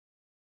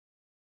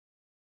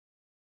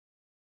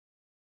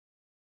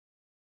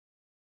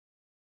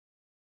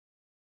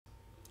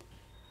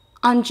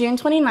On June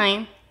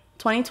 29,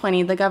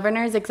 2020, the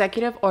governor's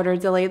executive order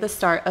delayed the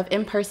start of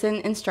in-person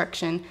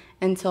instruction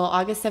until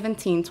August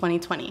 17,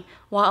 2020,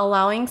 while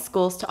allowing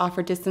schools to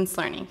offer distance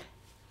learning.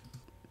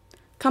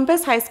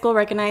 Compass High School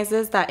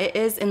recognizes that it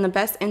is in the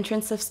best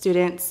interest of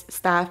students,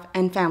 staff,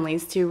 and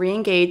families to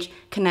re-engage,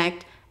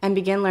 connect, and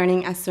begin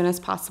learning as soon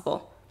as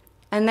possible,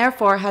 and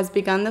therefore has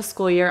begun the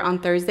school year on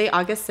Thursday,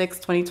 August 6,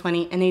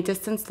 2020, in a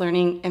distance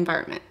learning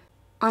environment.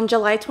 On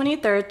July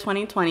 23,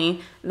 2020,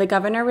 the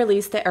governor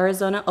released the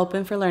Arizona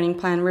Open for Learning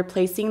plan,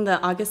 replacing the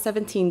August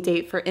 17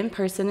 date for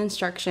in-person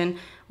instruction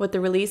with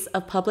the release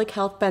of public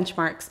health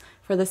benchmarks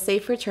for the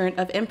safe return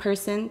of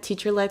in-person,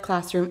 teacher-led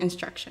classroom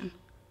instruction.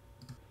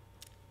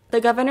 The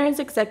governor's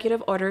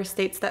executive order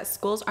states that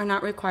schools are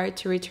not required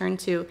to return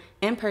to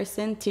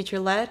in-person,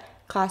 teacher-led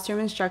classroom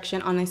instruction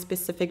on a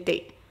specific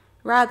date.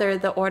 Rather,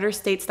 the order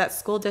states that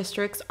school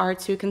districts are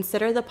to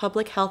consider the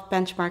public health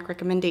benchmark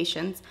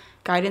recommendations,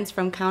 guidance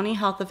from county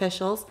health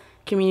officials,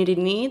 community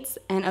needs,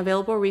 and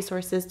available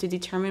resources to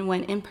determine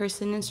when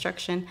in-person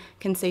instruction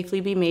can safely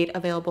be made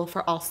available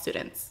for all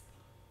students.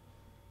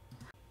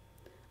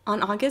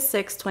 On August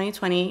 6,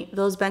 2020,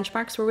 those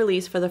benchmarks were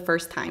released for the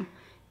first time.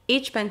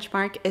 Each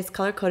benchmark is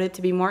color-coded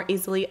to be more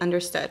easily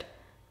understood.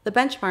 The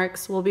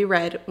benchmarks will be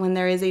red when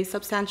there is a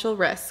substantial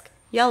risk,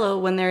 yellow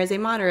when there is a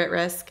moderate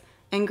risk,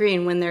 and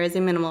green when there is a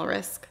minimal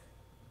risk.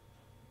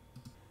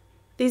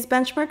 These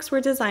benchmarks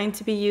were designed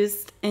to be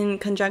used in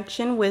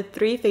conjunction with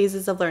 3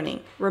 phases of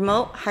learning: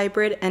 remote,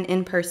 hybrid, and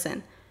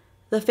in-person.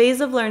 The phase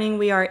of learning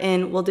we are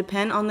in will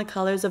depend on the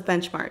colors of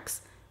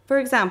benchmarks. For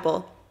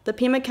example, the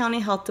Pima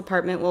County Health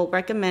Department will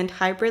recommend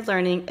hybrid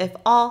learning if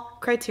all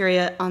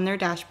criteria on their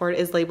dashboard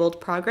is labeled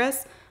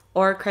progress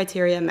or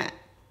criteria met.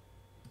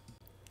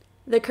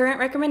 The current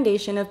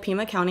recommendation of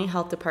Pima County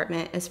Health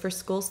Department is for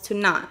schools to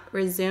not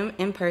resume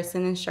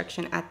in-person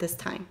instruction at this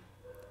time.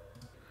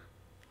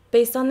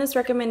 Based on this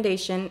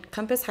recommendation,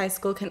 Compass High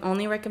School can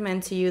only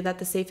recommend to you that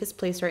the safest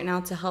place right now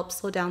to help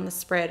slow down the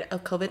spread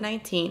of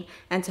COVID-19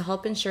 and to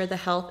help ensure the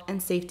health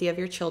and safety of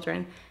your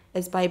children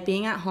is by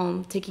being at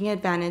home, taking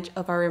advantage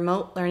of our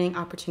remote learning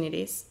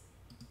opportunities.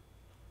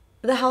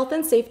 The health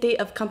and safety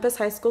of Compass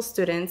High School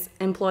students,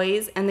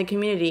 employees, and the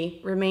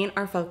community remain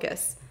our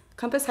focus.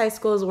 Compass High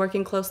School is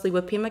working closely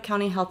with Pima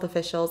County health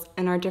officials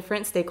and our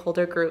different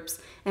stakeholder groups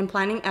in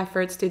planning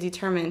efforts to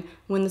determine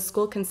when the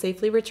school can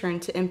safely return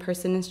to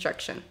in-person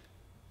instruction.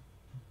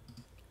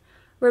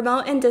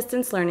 Remote and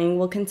distance learning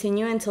will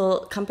continue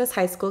until Compass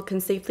High School can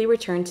safely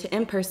return to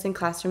in-person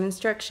classroom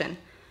instruction.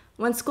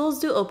 When schools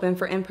do open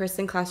for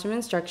in-person classroom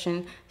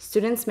instruction,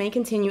 students may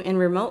continue in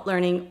remote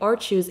learning or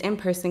choose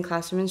in-person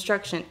classroom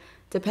instruction,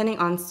 depending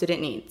on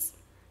student needs.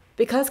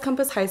 Because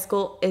Compass High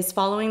School is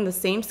following the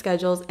same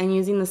schedules and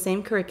using the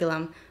same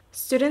curriculum,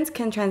 students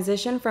can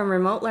transition from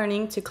remote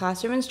learning to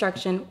classroom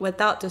instruction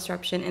without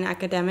disruption in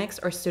academics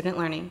or student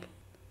learning.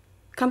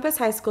 Compass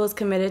High School is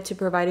committed to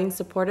providing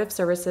supportive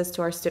services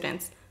to our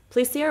students.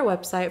 Please see our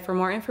website for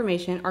more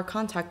information or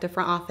contact the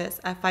front office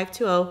at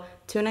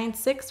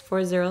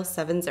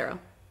 520-296-4070.